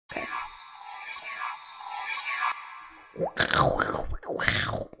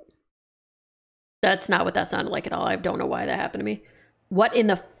That's not what that sounded like at all. I don't know why that happened to me. What in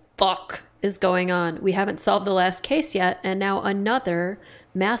the fuck is going on? We haven't solved the last case yet, and now another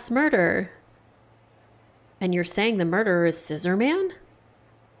mass murder. And you're saying the murderer is Scissor Man?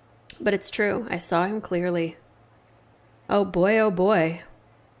 But it's true. I saw him clearly. Oh boy, oh boy.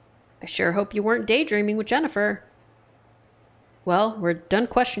 I sure hope you weren't daydreaming with Jennifer. Well, we're done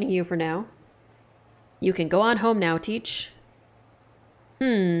questioning you for now. You can go on home now, Teach.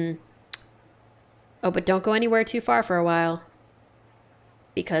 Oh, but don't go anywhere too far for a while.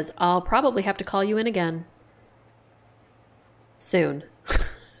 Because I'll probably have to call you in again. Soon.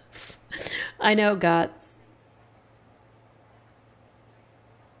 I know, Gots.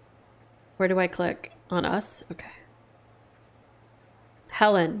 Where do I click? On us? Okay.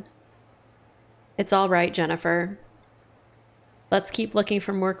 Helen. It's all right, Jennifer. Let's keep looking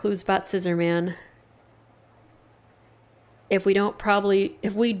for more clues about Scissor Man. If we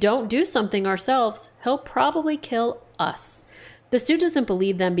don't do something ourselves, he'll probably kill us. The dude doesn't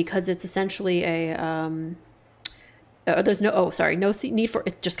believe them because it's essentially a there's no no need for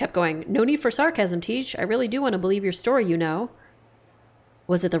it. Just kept going. No need for sarcasm, Teach. I really do want to believe your story, you know.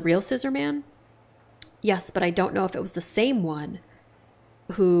 Was it the real Scissor Man? Yes, but I don't know if it was the same one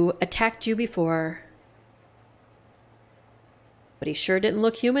who attacked you before. But he sure didn't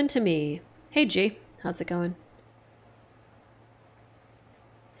look human to me. Hey, G, how's it going?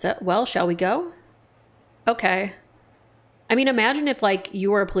 So, well, shall we go? Okay. I mean, imagine if, like,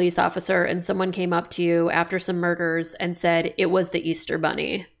 you were a police officer and someone came up to you after some murders and said it was the Easter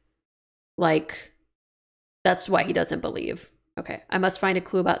Bunny. Like, that's why he doesn't believe. Okay, I must find a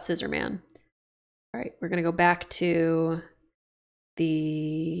clue about Scissor Man. All right, we're going to go back to the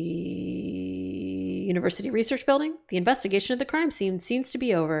University Research Building. The investigation of the crime scene seems to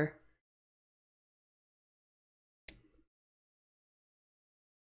be over.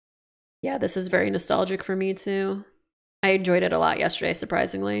 Yeah, this is very nostalgic for me too. I enjoyed it a lot yesterday,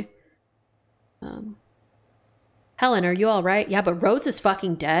 surprisingly. Helen, are you all right? Yeah, but Rose is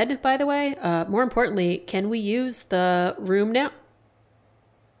fucking dead, by the way. More importantly, can we use the room now?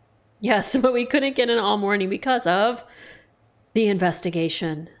 Yes, but we couldn't get in all morning because of the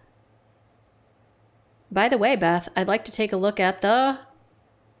investigation. By the way, Beth, I'd like to take a look at the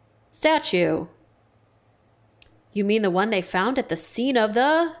statue. You mean the one they found at the scene of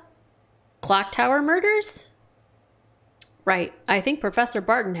the clock tower murders? Right. I think Professor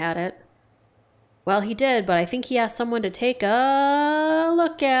Barton had it. Well, he did, but I think he asked someone to take a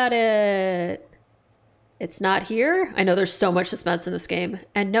look at it. It's not here? I know there's so much suspense in this game.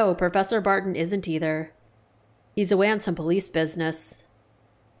 And no, Professor Barton isn't either. He's away on some police business.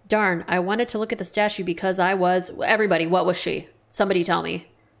 Darn, I wanted to look at the statue because I was... Everybody, what was she? Somebody tell me.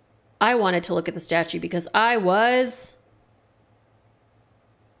 I wanted to look at the statue because I was...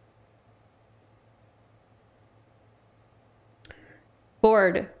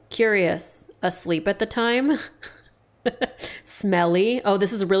 bored, curious, asleep at the time. Smelly. Oh,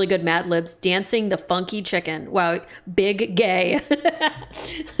 this is a really good Mad Libs. Dancing the funky chicken. Wow, big gay.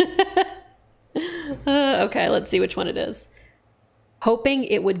 Okay, let's see which one it is. Hoping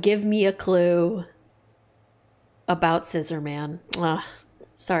it would give me a clue about Scissor Man.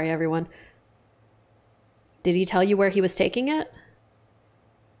 Sorry, everyone. Did he tell you where he was taking it?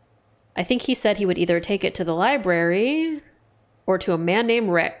 I think he said he would either take it to the library or to a man named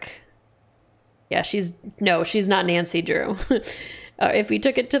Rick. Yeah, she's not Nancy Drew. If we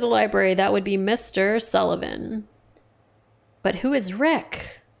took it to the library, that would be Mr. Sullivan. But who is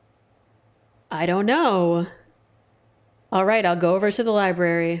Rick? I don't know. All right, I'll go over to the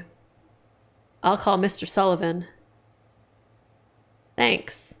library. I'll call Mr. Sullivan.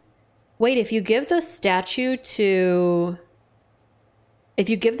 Thanks. Wait, if you give the statue to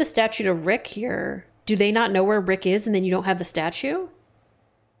Rick here, do they not know where Rick is and then you don't have the statue?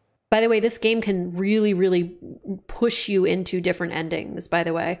 By the way, this game can really, really push you into different endings, by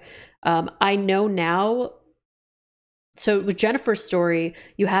the way. I know now. So with Jennifer's story,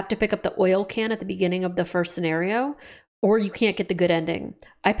 you have to pick up the oil can at the beginning of the first scenario, or you can't get the good ending.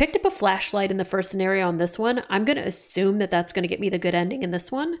 I picked up a flashlight in the first scenario on this one. I'm going to assume that that's going to get me the good ending in this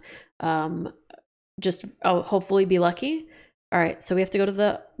one. I'll hopefully be lucky. All right, so we have to go to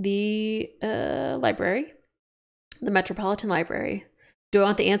the library, the Metropolitan Library. Do I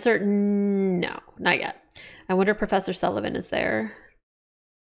want the answer? No, not yet. I wonder if Professor Sullivan is there.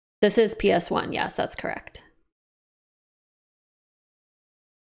 This is PS1. Yes, that's correct.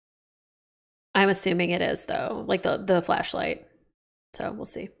 I'm assuming it is, though, like the flashlight. So we'll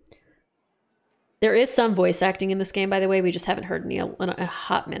see. There is some voice acting in this game, by the way. We just haven't heard any in a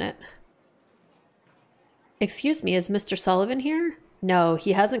hot minute. Excuse me, is Mr. Sullivan here? No,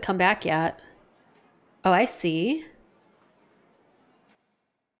 he hasn't come back yet. Oh, I see.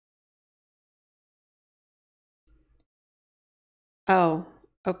 Oh,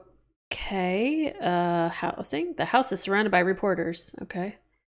 okay. Housing? The house is surrounded by reporters. Okay.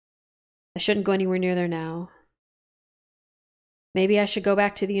 I shouldn't go anywhere near there now. Maybe I should go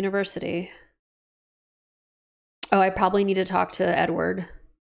back to the university. Oh, I probably need to talk to Edward.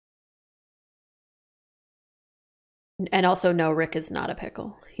 And also, no, Rick is not a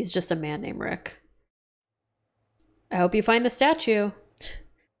pickle. He's just a man named Rick. I hope you find the statue.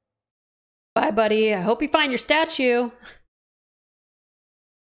 Bye, buddy. I hope you find your statue.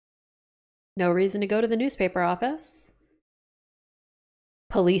 No reason to go to the newspaper office.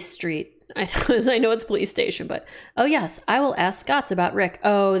 Police Street. I know it's police station, but oh yes, I will ask Scotts about Rick.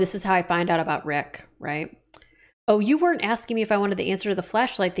 Oh, this is how I find out about Rick, right? Oh, you weren't asking me if I wanted the answer to the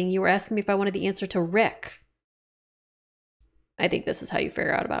flashlight thing. You were asking me if I wanted the answer to Rick. I think this is how you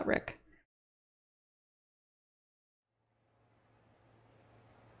figure out about Rick.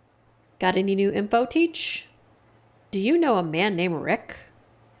 Got any new info, Teach? Do you know a man named Rick?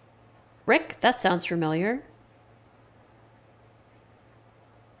 Rick? That sounds familiar.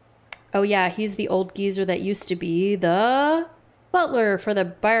 Oh yeah, he's the old geezer that used to be the butler for the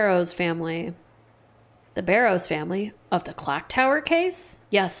Barrows family. The Barrows family? Of the clock tower case?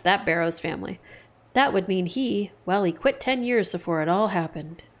 Yes, that Barrows family. That would mean he quit 10 years before it all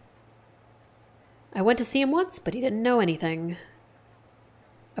happened. I went to see him once, but he didn't know anything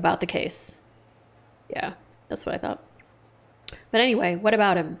about the case. Yeah, that's what I thought. But anyway, what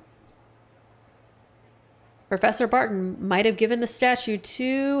about him? Professor Barton might have given the statue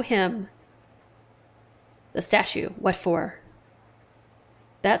to him. The statue, what for?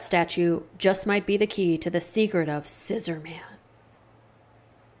 That statue just might be the key to the secret of Scissor Man.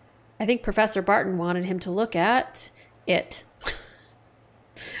 I think Professor Barton wanted him to look at it.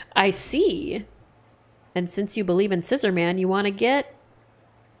 I see. And since you believe in Scissor Man, you want to get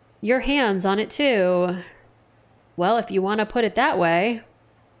your hands on it too. Well, if you want to put it that way.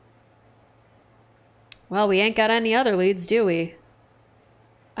 Well, we ain't got any other leads, do we?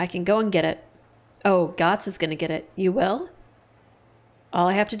 I can go and get it. Oh, Gotts is going to get it. You will? All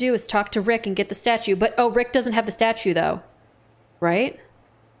I have to do is talk to Rick and get the statue. But, oh, Rick doesn't have the statue, though. Right?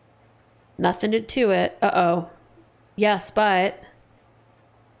 Nothing to it. Uh-oh. Yes, but...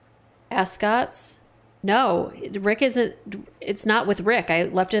 Ask Gotts? No, Rick isn't... It's not with Rick. I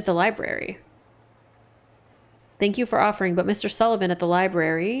left it at the library. Thank you for offering, but Mr. Sullivan at the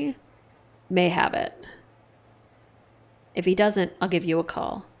library may have it. If he doesn't, I'll give you a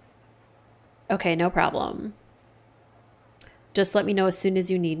call. Okay, no problem. Just let me know as soon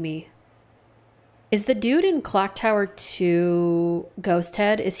as you need me. Is the dude in Clock Tower 2 Ghost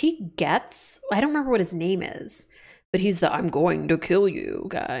Head? Is he Getz? I don't remember what his name is, but he's the I'm going to kill you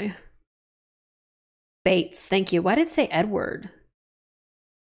guy. Bates, thank you. Why did it say Edward?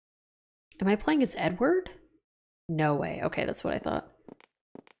 Am I playing as Edward? No way. Okay, that's what I thought.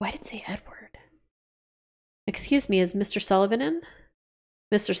 Why did it say Edward? Excuse me, is Mr. Sullivan in?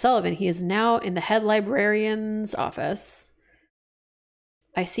 Mr. Sullivan, he is now in the head librarian's office.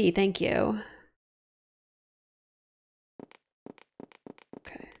 I see, thank you.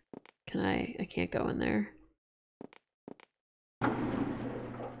 Okay. Can I can't go in there.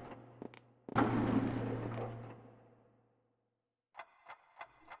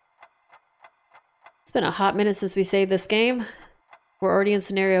 It's been a hot minute since we saved this game. We're already in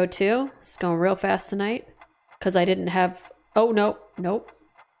scenario 2. It's going real fast tonight. Because I didn't have... Oh, nope. Nope.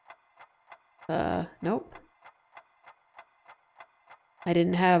 Nope. I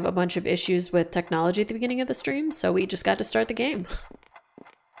didn't have a bunch of issues with technology at the beginning of the stream, so we just got to start the game.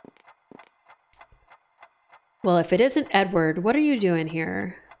 Well, if it isn't Edward, what are you doing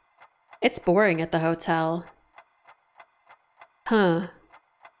here? It's boring at the hotel. Huh.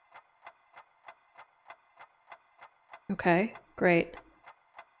 Okay, great.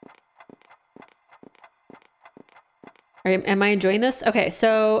 Am I enjoying this? Okay,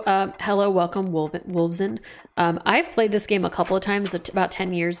 so hello, welcome, Wolvesen. I've played this game a couple of times, about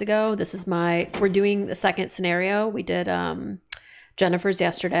 10 years ago. This is we're doing the second scenario. We did Jennifer's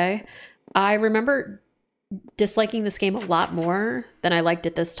yesterday. I remember disliking this game a lot more than I liked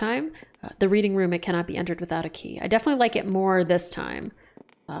it this time. The reading room, it cannot be entered without a key. I definitely like it more this time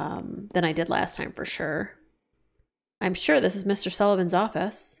than I did last time for sure. I'm sure this is Mr. Sullivan's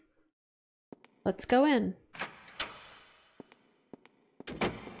office. Let's go in.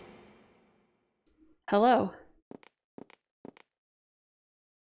 Hello.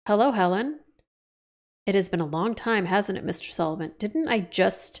 Hello, Helen. It has been a long time, hasn't it, Mr. Sullivan? Didn't I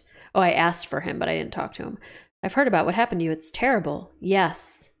just... Oh, I asked for him, but I didn't talk to him. I've heard about what happened to you. It's terrible.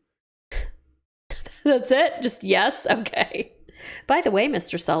 Yes. That's it? Just yes? Okay. By the way,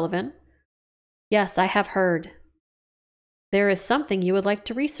 Mr. Sullivan. Yes, I have heard. There is something you would like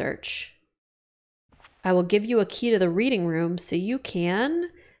to research. I will give you a key to the reading room so you can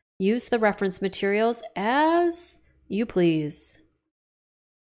use the reference materials as you please.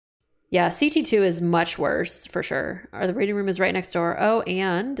 Yeah, CT2 is much worse for sure. The reading room is right next door. Oh,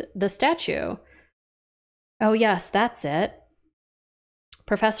 and the statue. Oh, yes, that's it.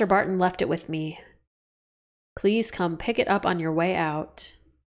 Professor Barton left it with me. Please come pick it up on your way out.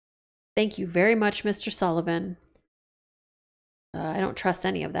 Thank you very much, Mr. Sullivan. I don't trust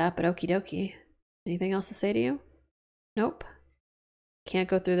any of that, but okie dokie. Anything else to say to you? Nope. Can't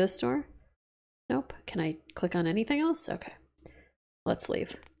go through this door? Nope. Can I click on anything else? Okay. Let's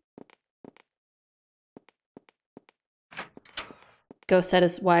leave. Ghost said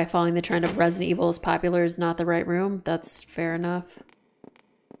is why following the trend of Resident Evil is popular is not the right room. That's fair enough.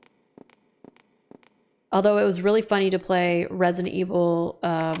 Although it was really funny to play Resident Evil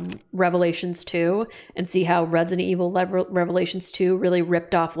Revelations 2 and see how Resident Evil Revelations 2 really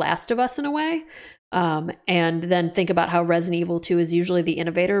ripped off Last of Us in a way. And then think about how Resident Evil 2 is usually the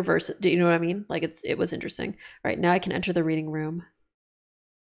innovator versus, do you know what I mean? Like it was interesting. All right, now I can enter the reading room.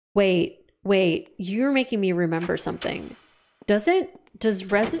 Wait, you're making me remember something. Does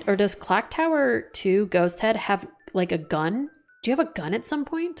Clock Tower 2 Ghost Head have like a gun? Do you have a gun at some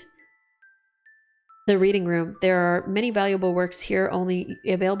point? The reading room. There are many valuable works here only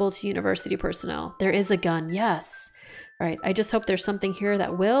available to university personnel. There is a gun, yes. All right, I just hope there's something here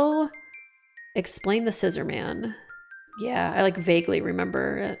that will explain the Scissor Man. Yeah, I like vaguely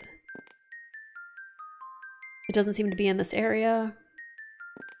remember it. It doesn't seem to be in this area.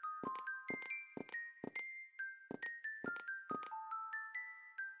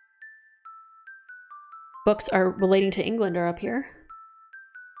 Books are relating to England are up here.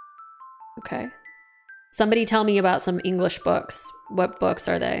 Okay. Somebody tell me about some English books. What books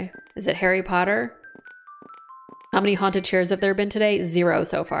are they? Is it Harry Potter? How many haunted chairs have there been today? 0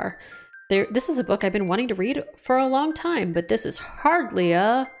 so far. This is a book I've been wanting to read for a long time, but this is hardly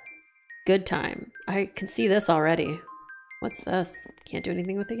a good time. I can see this already. What's this? Can't do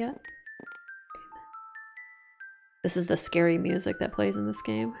anything with it yet? This is the scary music that plays in this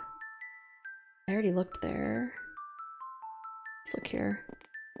game. I already looked there. Let's look here.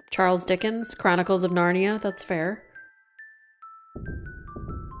 Charles Dickens, Chronicles of Narnia. That's fair.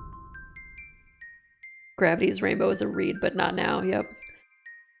 Gravity's Rainbow is a read, but not now. Yep.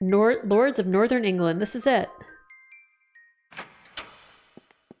 Lords of Northern England. This is it.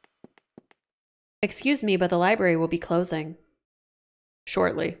 Excuse me, but the library will be closing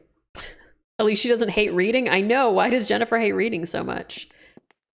shortly. At least she doesn't hate reading. I know. Why does Jennifer hate reading so much?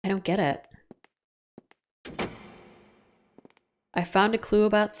 I don't get it. I found a clue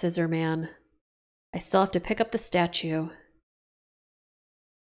about Scissor Man. I still have to pick up the statue.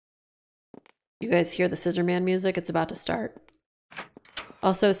 You guys hear the Scissor Man music? It's about to start.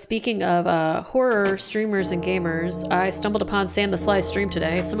 Also, speaking of horror streamers and gamers, I stumbled upon Sam the Sly stream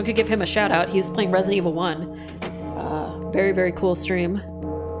today. If someone could give him a shout out, he was playing Resident Evil 1. Very, very cool stream.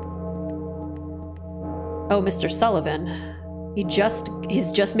 Oh, Mr. Sullivan.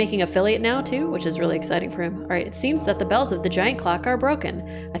 He's just making affiliate now too, which is really exciting for him. All right, it seems that the bells of the giant clock are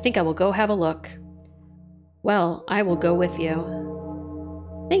broken. I think I will go have a look. Well, I will go with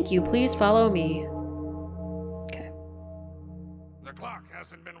you. Thank you, please follow me. Okay. The clock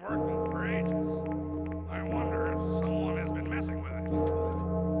hasn't been working for ages. I wonder if someone has been messing with it.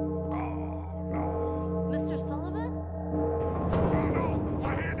 Oh, no. Mr. Sullivan? Oh, no.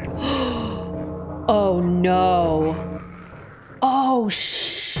 My hand is... Oh, no. Oh,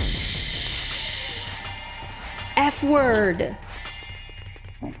 F word.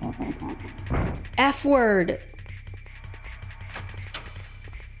 F word.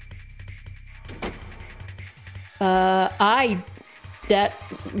 That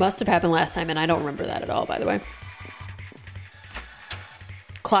must have happened last time, and I don't remember that at all, by the way.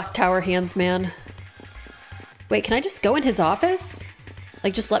 Clock Tower hands man. Wait, can I just go in his office?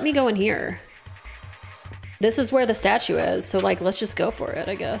 Like, just let me go in here. This is where the statue is, so like, let's just go for it,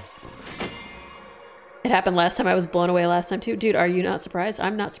 I guess. It happened last time. I was blown away last time too. Dude, are you not surprised?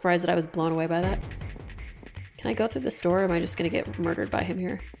 I'm not surprised that I was blown away by that. Can I go through this door, or am I just gonna get murdered by him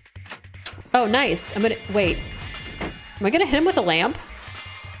here? Oh, nice. I'm gonna, wait. Am I gonna hit him with a lamp?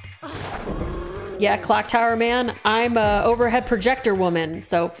 Yeah, Clock Tower man. I'm a overhead projector woman,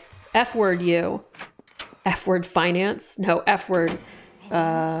 so F word you. F word finance? No, F word.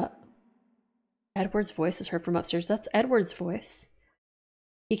 Edward's voice is heard from upstairs. That's Edward's voice.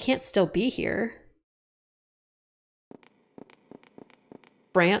 He can't still be here.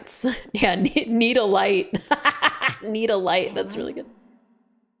 France? Yeah, need a light. Need a light. That's really good.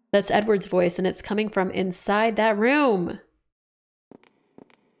 That's Edward's voice, and it's coming from inside that room.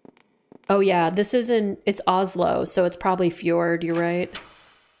 Oh yeah, this is it's Oslo, so it's probably Fjord, you're right.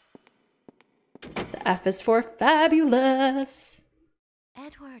 The F is for fabulous.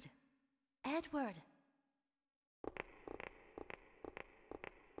 Edward. Edward.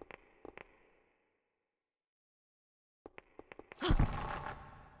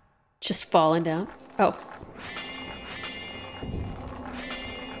 Just falling down. Oh.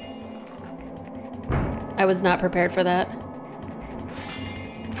 I was not prepared for that.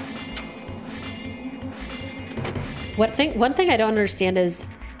 One thing I don't understand is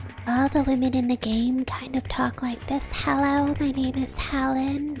all the women in the game kind of talk like this. Hello, my name is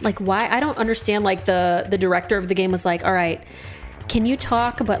Helen. like why I don't understand, like the director of the game was like, all right, can you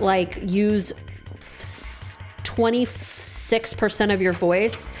talk but like use 26% of your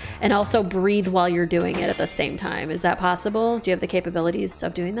voice and also breathe while you're doing it at the same time? Is that possible? Do you have the capabilities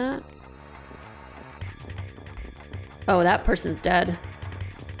of doing that? Oh, that person's dead.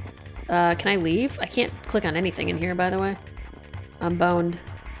 Can I leave? I can't click on anything in here, by the way. I'm boned.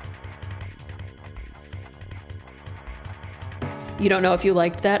 You don't know if you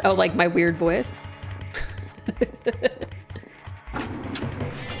liked that? Oh, like my weird voice?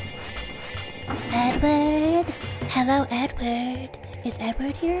 Edward? Hello, Edward. Is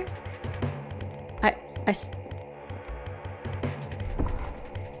Edward here?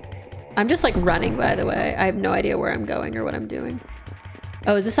 I'm just like running, by the way. I have no idea where I'm going or what I'm doing.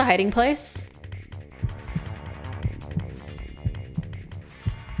 Oh, is this a hiding place?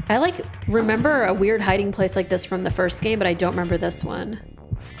 I like remember a weird hiding place like this from the first game, but I don't remember this one.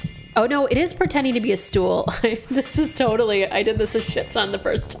 Oh no, it is pretending to be a stool. This is totally, I did this a shit ton the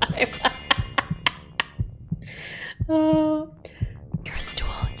first time. Oh, you're a stool,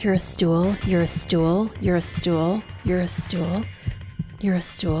 you're a stool, you're a stool, you're a stool, you're a stool, you're a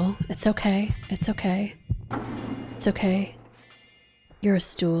stool. It's okay, it's okay, it's okay. You're a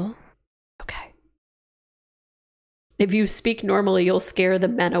stool. Okay. If you speak normally, you'll scare the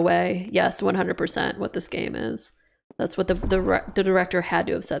men away. Yes, 100% what this game is. That's what the director had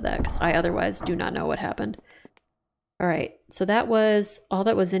to have said that, because I otherwise do not know what happened. All right, so that was all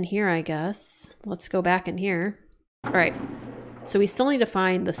that was in here, I guess. Let's go back in here. All right, so we still need to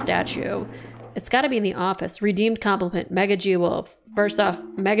find the statue. It's got to be in the office. Redeemed compliment, Mega G Wolf. First off,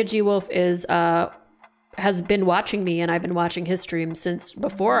 Mega G Wolf is has been watching me, and I've been watching his stream since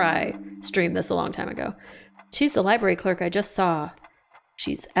before I streamed this a long time ago. She's the library clerk I just saw.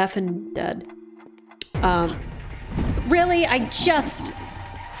 She's effing dead. Really? Can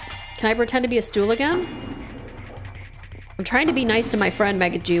I pretend to be a stool again? I'm trying to be nice to my friend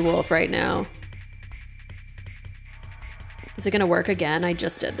Mega G Wolf right now. Is it gonna work again? I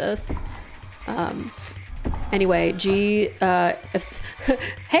just did this. Anyway,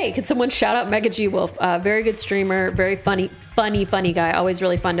 hey, can someone shout out Mega G Wolf? Very good streamer, very funny guy. Always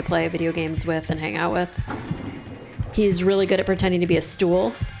really fun to play video games with and hang out with. He's really good at pretending to be a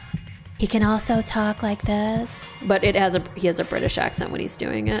stool. He can also talk like this. But he has a British accent when he's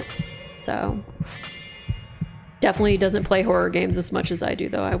doing it. So definitely doesn't play horror games as much as I do,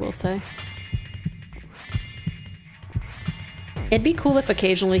 though, I will say. It'd be cool if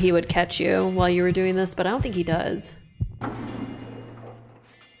occasionally he would catch you while you were doing this, but I don't think he does.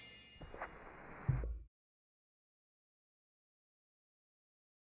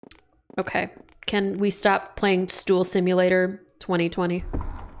 Okay. Can we stop playing Stool Simulator 2020?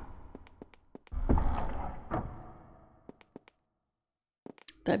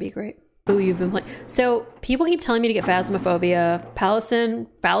 That'd be great. Ooh, you've been playing. So people keep telling me to get Phasmophobia.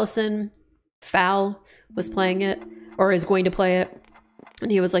 Fal was playing it, or is going to play it.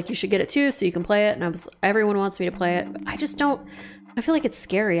 And he was like, you should get it too so you can play it. And everyone wants me to play it. But I feel like it's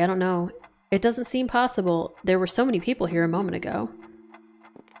scary. I don't know. It doesn't seem possible. There were so many people here a moment ago.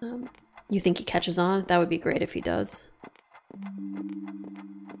 You think he catches on? That would be great if he does.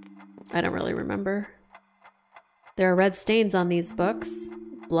 I don't really remember. There are red stains on these books.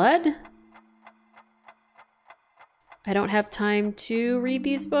 Blood? I don't have time to read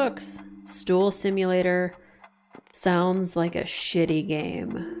these books. Stool Simulator sounds like a shitty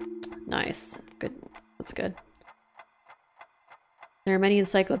game. Nice. Good. That's good. There are many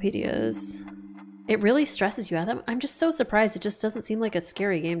encyclopedias. It really stresses you out. I'm just so surprised. It just doesn't seem like a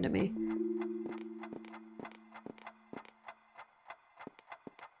scary game to me.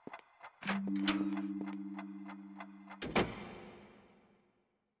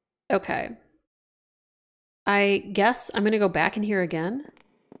 Okay. I guess I'm gonna go back in here again.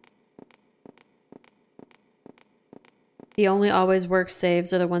 The only always work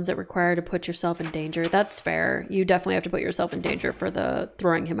saves are the ones that require to put yourself in danger. That's fair. You definitely have to put yourself in danger for the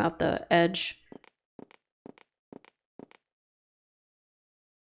throwing him out the edge.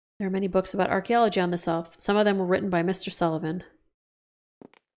 There are many books about archaeology on this elf. Some of them were written by Mr. Sullivan.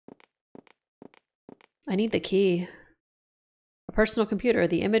 I need the key. A personal computer.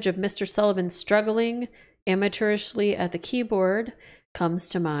 The image of Mr. Sullivan struggling amateurishly at the keyboard comes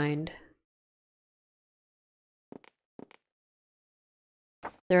to mind.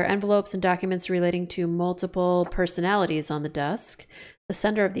 There are envelopes and documents relating to multiple personalities on the desk. The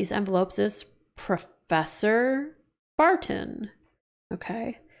sender of these envelopes is Professor Barton.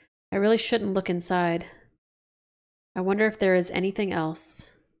 Okay. I really shouldn't look inside. I wonder if there is anything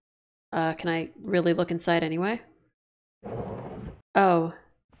else. Can I really look inside anyway? Oh.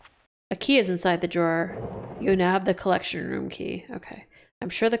 A key is inside the drawer. You now have the collection room key. Okay. I'm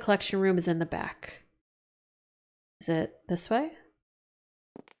sure the collection room is in the back. Is it this way?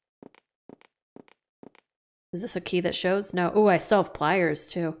 Is this a key that shows? No. Oh, I still have pliers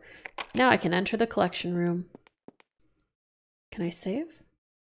too. Now I can enter the collection room. Can I save?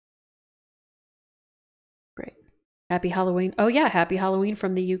 Great. Happy Halloween. Oh yeah, happy Halloween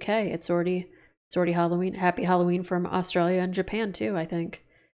from the UK. It's already Halloween. Happy Halloween from Australia and Japan too, I think.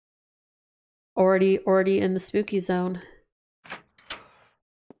 Already in the spooky zone.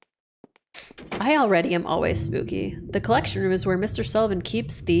 I already am always spooky. The collection room is where Mr. Sullivan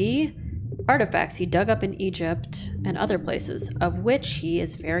keeps the artifacts he dug up in Egypt and other places, of which he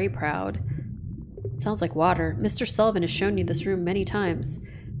is very proud. It sounds like water. Mr. Sullivan has shown you this room many times.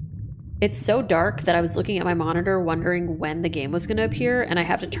 It's so dark that I was looking at my monitor wondering when the game was going to appear, and I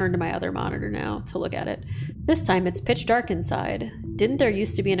have to turn to my other monitor now to look at it. This time it's pitch dark inside. Didn't there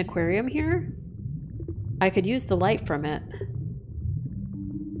used to be an aquarium here? I could use the light from it.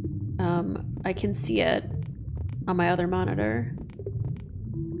 I can see it on my other monitor.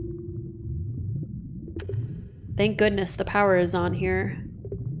 Thank goodness the power is on here.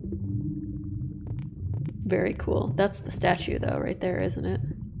 Very cool. That's the statue though, right there, isn't it?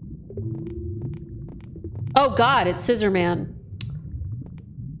 Oh God, it's Scissor Man.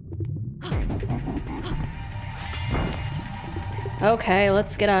 Okay,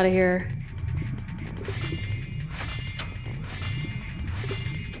 let's get out of here.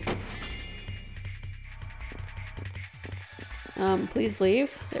 Please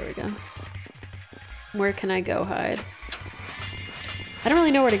leave. There we go. Where can I go hide? I don't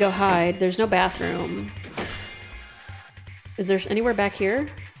really know where to go hide. There's no bathroom. Is there anywhere back here?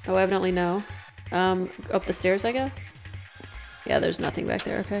 Oh, evidently no. Up the stairs, I guess? Yeah, there's nothing back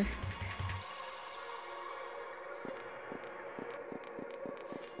there, okay.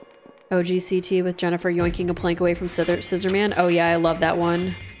 OGCT with Jennifer yoinking a plank away from Scissor Man. Oh yeah, I love that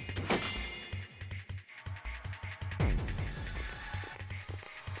one.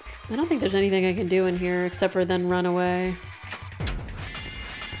 I don't think there's anything I can do in here except for then run away.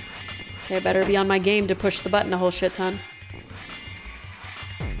 Okay, I better be on my game to push the button a whole shit ton.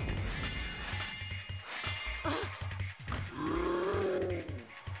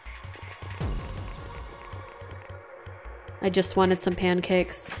 I just wanted some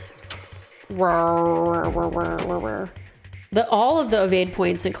pancakes. All of the evade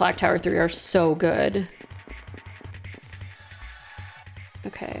points in Clock Tower 3 are so good.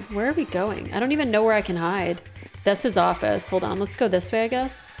 Okay, where are we going? I don't even know where I can hide. That's his office. Hold on, let's go this way, I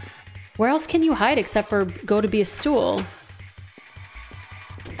guess. Where else can you hide except for go to be a stool?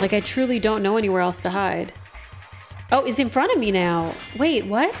 Like, I truly don't know anywhere else to hide. Oh, he's in front of me now. Wait,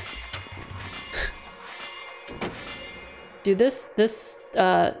 what? Dude, this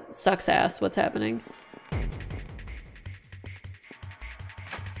sucks ass. What's happening?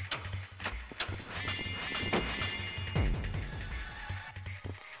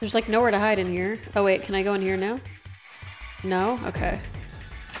 There's like nowhere to hide in here. Oh wait, can I go in here now? No? Okay.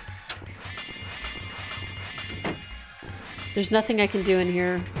 There's nothing I can do in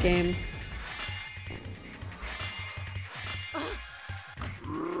here, game.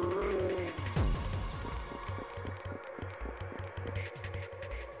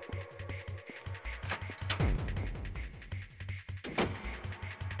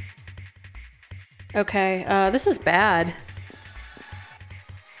 Okay, this is bad.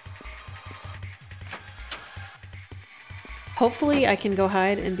 Hopefully I can go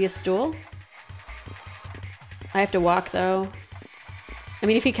hide and be a stool. I have to walk though. I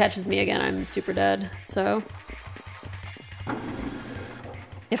mean, if he catches me again, I'm super dead, so.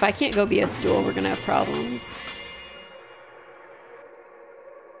 If I can't go be a stool, we're gonna have problems.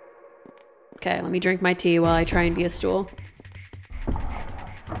 Okay, let me drink my tea while I try and be a stool.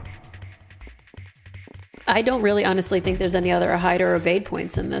 I don't really honestly think there's any other hide or evade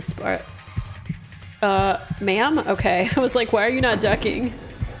points in this part. Ma'am? Okay. I was like, why are you not ducking?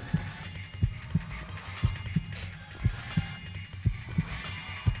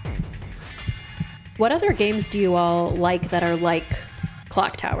 What other games do you all like that are like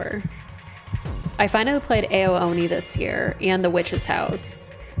Clock Tower? I finally played Ao Oni this year and The Witch's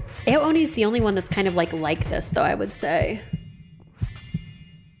House. Ao Oni is the only one that's kind of like this, though, I would say.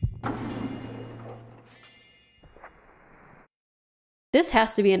 This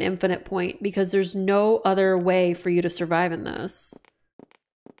has to be an infinite point because there's no other way for you to survive in this.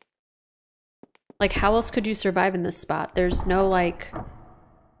 Like, how else could you survive in this spot? There's no, like...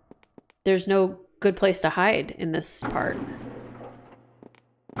 There's no good place to hide in this part.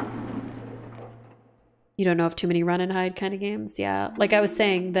 You don't know of too many run and hide kind of games? Yeah. Like I was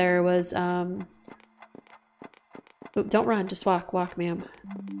saying, there was, Oop, don't run, just walk. Walk, ma'am.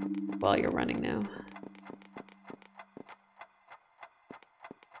 While you're running now.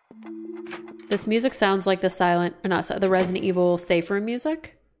 This music sounds like the the Resident Evil safe room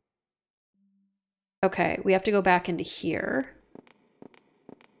music. Okay, we have to go back into here.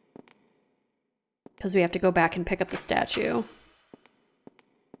 Because we have to go back and pick up the statue.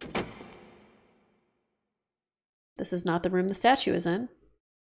 This is not the room the statue is in.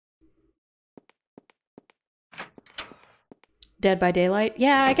 Dead by Daylight?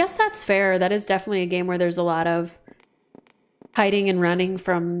 Yeah, I guess that's fair. That is definitely a game where there's a lot of hiding and running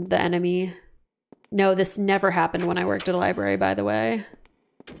from the enemy. No, this never happened when I worked at a library, by the way.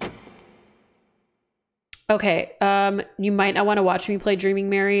 Okay, you might not want to watch me play Dreaming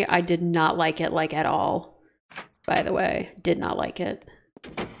Mary. I did not like it, like, at all. By the way, did not like it.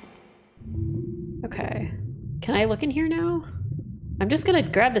 Okay. Can I look in here now? I'm just gonna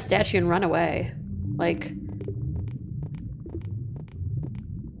grab the statue and run away. Like...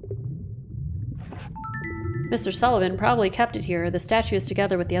 Mr. Sullivan probably kept it here. The statue is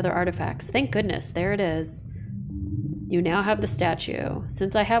together with the other artifacts. Thank goodness, there it is. You now have the statue.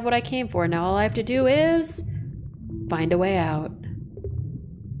 Since I have what I came for, now all I have to do is... find a way out.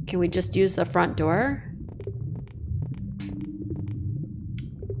 Can we just use the front door?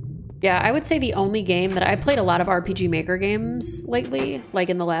 Yeah, I would say the only game that I played a lot of RPG Maker games lately, like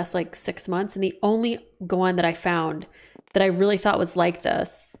in the last like 6 months, and the only one that I found that I really thought was like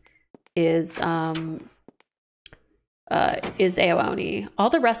this is Ao Oni.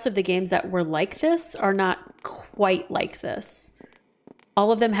 All the rest of the games that were like this are not quite like this.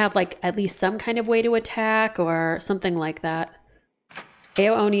 All of them have like at least some kind of way to attack or something like that.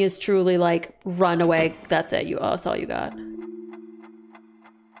 Ao Oni is truly like run away. That's it. That's all you got.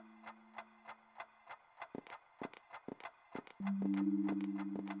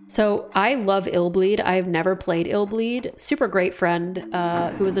 So I love Illbleed. I've never played Illbleed. Super great friend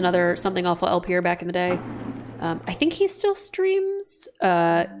who was another Something Awful LPer back in the day. I think he still streams.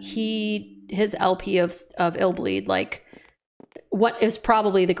 His LP of Illbleed, like, what is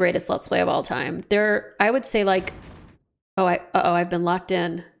probably the greatest Let's Play of all time. I would say like, I've been locked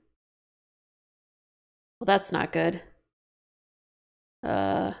in. Well, that's not good.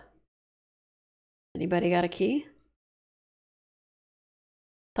 Anybody got a key?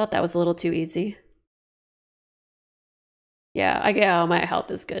 Thought that was a little too easy. Yeah, my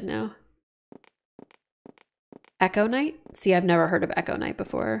health is good now. Echo Knight? See, I've never heard of Echo Knight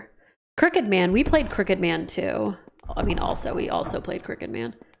before. Crooked Man, we played Crooked Man too. I mean, we also played Crooked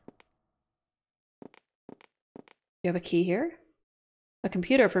Man. You have a key here? A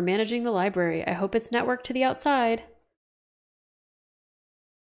computer for managing the library. I hope it's networked to the outside.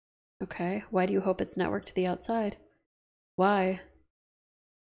 Okay, why do you hope it's networked to the outside? Why?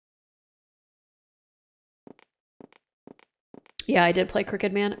 Yeah, I did play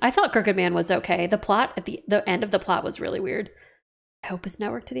Crooked Man. I thought Crooked Man was okay. The plot at the end of the plot was really weird. I hope it's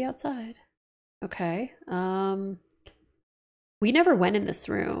networked to the outside. Okay. We never went in this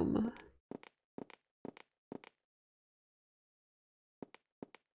room.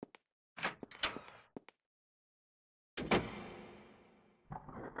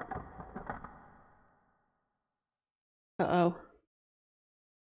 Uh-oh.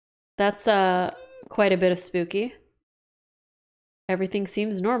 That's quite a bit of spooky. Everything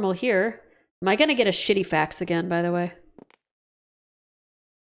seems normal here. Am I gonna get a shitty fax again, by the way?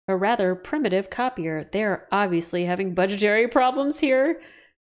 A rather primitive copier. They're obviously having budgetary problems here,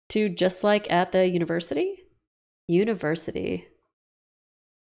 too, just like at the university? University.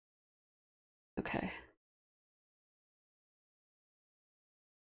 Okay.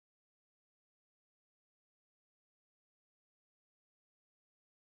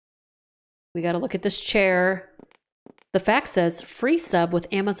 We gotta look at this chair. The fact says free sub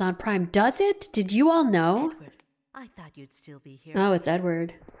with Amazon Prime. Does it? Did you all know? Edward, I thought you'd still be here. Oh, it's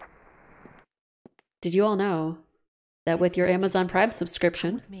Edward. Did you all know that with your Amazon Prime Come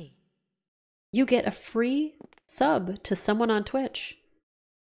subscription, with me. you get a free sub to someone on Twitch?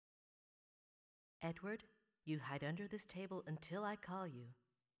 Edward, you hide under this table until I call you.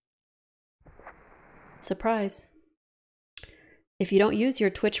 Surprise. If you don't use your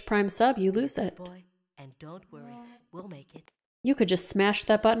Twitch Prime sub, you lose it. Boy, and don't worry, we'll make it. You could just smash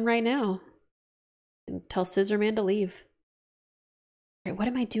that button right now and tell Scissorman to leave. All right, what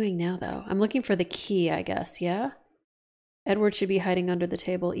am I doing now, though? I'm looking for the key, I guess, yeah? Edward should be hiding under the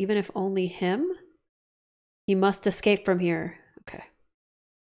table, even if only him? He must escape from here. Okay.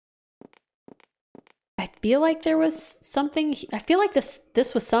 I feel like there was something. I feel like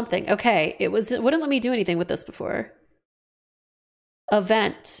this was something. Okay, it wouldn't let me do anything with this before.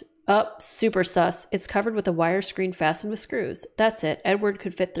 Event. Oh, super sus. It's covered with a wire screen fastened with screws. That's it. Edward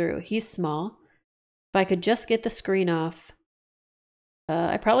could fit through. He's small. If I could just get the screen off.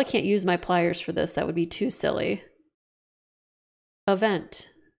 I probably can't use my pliers for this. That would be too silly. Event.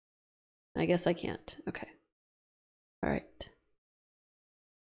 I guess I can't. Okay. All right.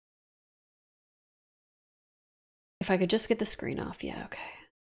 If I could just get the screen off. Yeah, okay.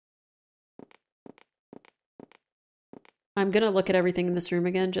 I'm going to look at everything in this room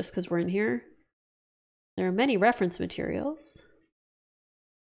again just because we're in here. There are many reference materials.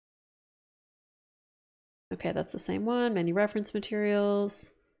 Okay, that's the same one. Many reference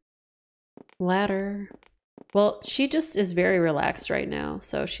materials. Ladder. Well, she just is very relaxed right now,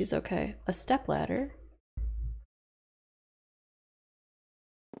 so she's okay. A step ladder.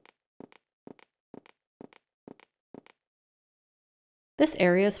 This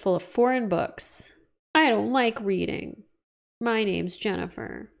area is full of foreign books. I don't like reading. My name's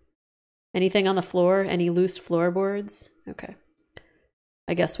Jennifer. Anything on the floor? Any loose floorboards? Okay.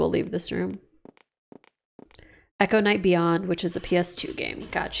 I guess we'll leave this room. Echo Night Beyond, which is a PS2 game.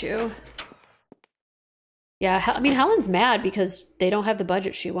 Got you. Yeah, I mean, Helen's mad because they don't have the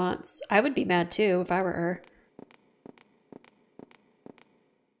budget she wants. I would be mad too if I were her.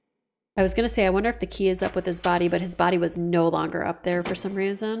 I was going to say, I wonder if the key is up with his body, but his body was no longer up there for some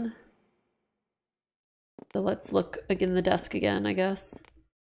reason. So let's look in the desk again, I guess.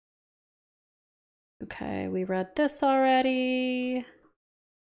 Okay, we read this already.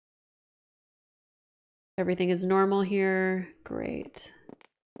 Everything is normal here. Great.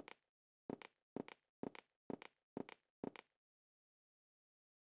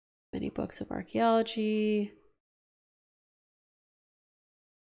 Many books of archaeology.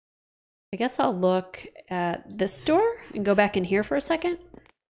 I guess I'll look at this door and go back in here for a second.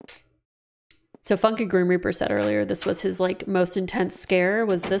 So Funky Grim Reaper said earlier this was his like most intense scare,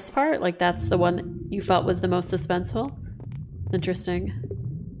 was this part? Like that's the one that you felt was the most suspenseful? Interesting.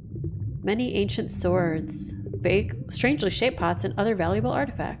 Many ancient swords, big, strangely shaped pots, and other valuable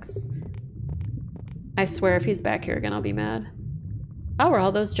artifacts. I swear if he's back here again, I'll be mad. How were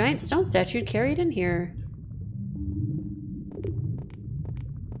all those giant stone statues carried in here?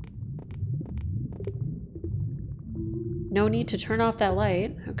 No need to turn off that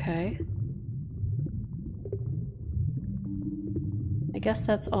light. Okay. I guess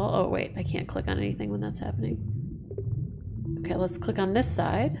that's all. Oh, wait. I can't click on anything when that's happening. Okay, let's click on this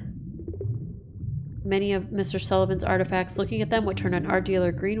side. Many of Mr. Sullivan's artifacts, looking at them would turn an art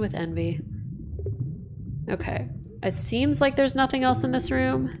dealer green with envy. Okay. It seems like there's nothing else in this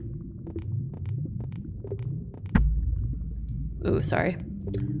room. Ooh, sorry.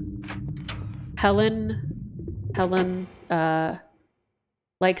 Helen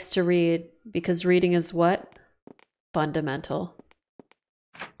likes to read because reading is what? Fundamental.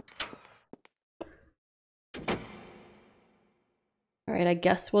 All right, I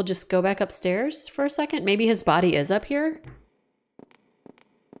guess we'll just go back upstairs for a second. Maybe his body is up here.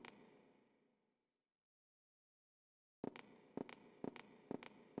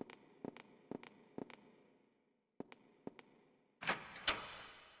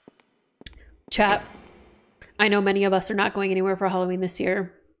 Chat, I know many of us are not going anywhere for Halloween this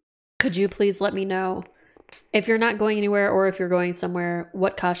year. Could you please let me know if you're not going anywhere or if you're going somewhere,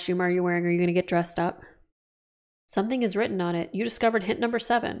 what costume are you wearing? Are you going to get dressed up? Something is written on it. You discovered hint number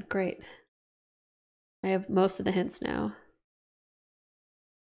 7. Great. I have most of the hints now.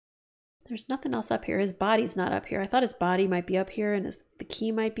 There's nothing else up here. His body's not up here. I thought his body might be up here and the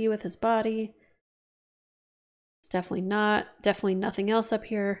key might be with his body. It's definitely not. Definitely nothing else up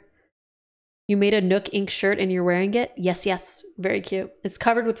here. You made a Nook ink shirt and you're wearing it? Yes, yes. Very cute. It's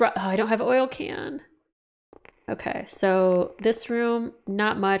covered with... Oh, I don't have an oil can. Okay, so this room,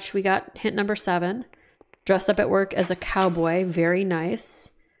 not much. We got hint number 7. Dress up at work as a cowboy. Very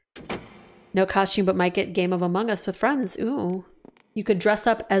nice. No costume, but might get Game of Among Us with friends. Ooh. You could dress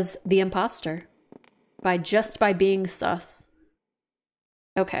up as the imposter by being sus.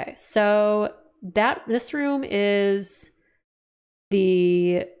 Okay, so this room is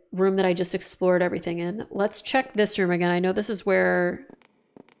the room that I just explored everything in. Let's check this room again. I know this is where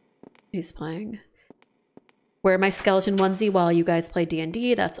he's playing. Wear my skeleton onesie while you guys play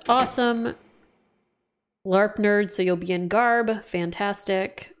D&D. That's awesome. LARP nerd, so you'll be in garb.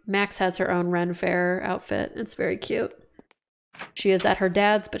 Fantastic. Max has her own Ren Fair outfit. It's very cute. She is at her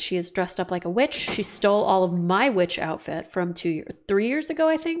dad's, but she is dressed up like a witch. She stole all of my witch outfit from 3 years ago,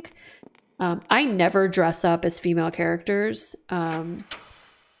 I think. I never dress up as female characters. Last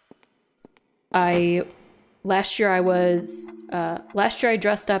year I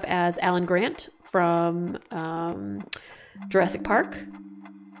dressed up as Alan Grant from Jurassic Park.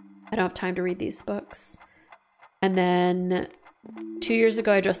 I don't have time to read these books. And then 2 years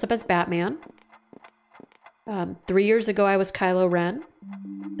ago I dressed up as Batman. 3 years ago I was Kylo Ren.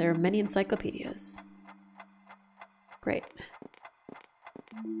 There are many encyclopedias. Great.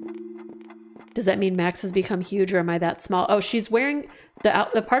 Does that mean Max has become huge, or am I that small? Oh, she's wearing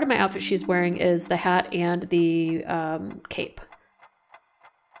the part of my outfit she's wearing is the hat and the cape.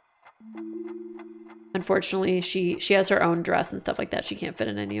 Unfortunately, she has her own dress and stuff like that. She can't fit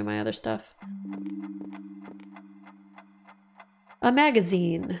in any of my other stuff. A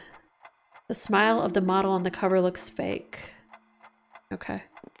magazine. The smile of the model on the cover looks fake. Okay.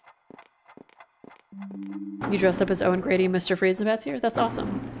 You dress up as Owen Grady and Mr. Freezenbat's here? That's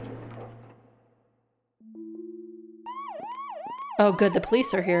awesome. Oh good, the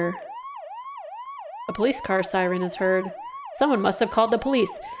police are here. A police car siren is heard. Someone must have called the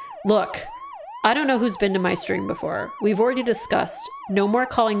police. Look, I don't know who's been to my stream before. We've already discussed. No more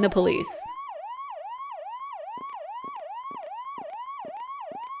calling the police.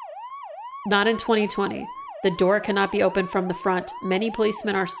 Not in 2020. The door cannot be opened from the front. Many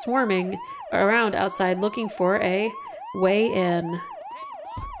policemen are swarming around outside looking for a way in.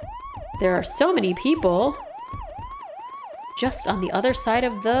 There are so many people just on the other side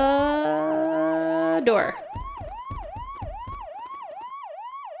of the door.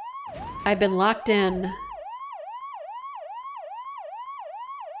 I've been locked in.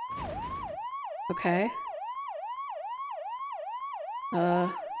 Okay.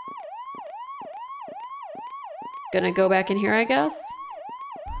 Gonna go back in here, I guess?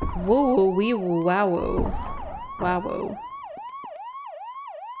 Whoa, wee, wow, wow.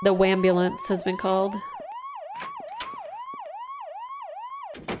 The wambulance has been called.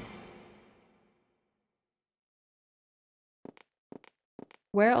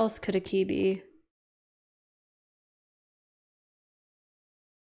 Where else could a key be?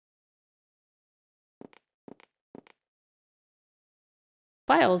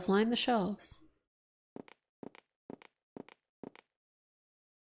 Files line the shelves.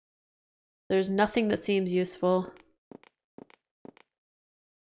 There's nothing that seems useful.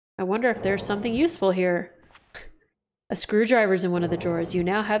 I wonder if there's something useful here. A screwdriver's in one of the drawers. You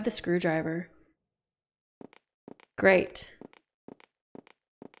now have the screwdriver. Great.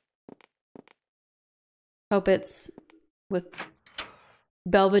 Hope it's with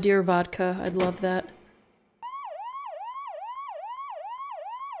Belvedere vodka. I'd love that.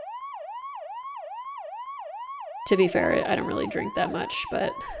 To be fair, I don't really drink that much,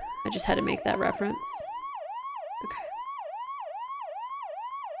 but I just had to make that reference. Okay.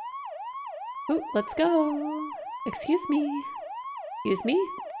 Ooh, let's go. Excuse me. Excuse me?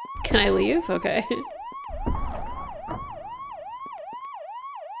 Can I leave? Okay.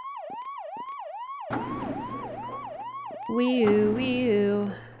 Wee-oo,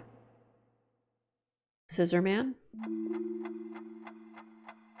 wee-oo. Scissor Man?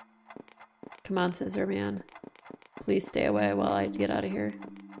 Come on, Scissor Man. Please stay away while I get out of here.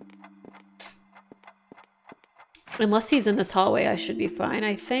 Unless he's in this hallway, I should be fine,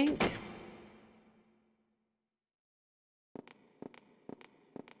 I think.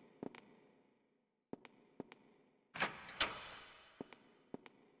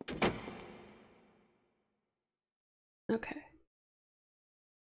 Okay.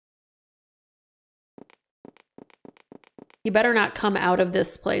 You better not come out of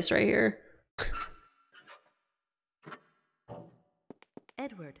this place right here.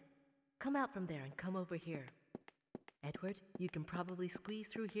 Edward, come out from there and come over here. Edward, you can probably squeeze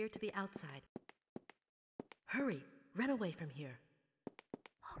through here to the outside. Hurry, run away from here.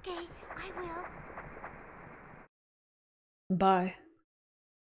 Okay, I will. Bye.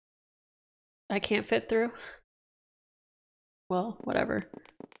 I can't fit through. Well, whatever.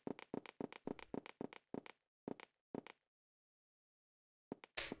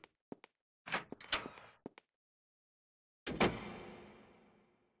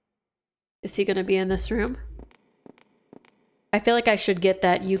 Is he gonna be in this room? I feel like I should get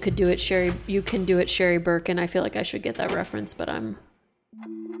that you could do it, Sherry. You can do it, Sherry Birkin. I feel like I should get that reference, but I'm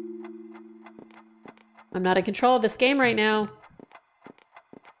not in control of this game right now.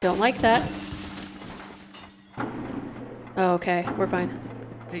 Don't like that. Oh, okay, we're fine.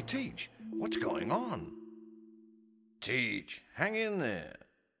 Hey, Teach, what's going on? Teach, hang in there.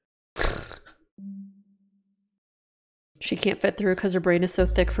 She can't fit through because her brain is so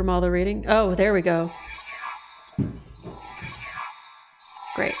thick from all the reading. Oh, there we go.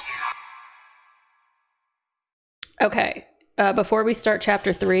 Great. Okay. Before we start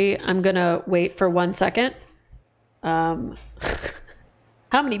chapter 3, I'm gonna wait for 1 second. How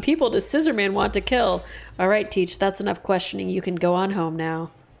many people does Scissorman want to kill? All right, Teach, that's enough questioning. You can go on home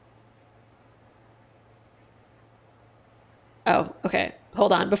now. Oh, okay.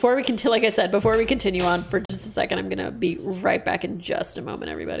 Hold on. Before we continue, like I said, before we continue on for just a second, I'm gonna be right back in just a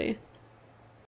moment, everybody.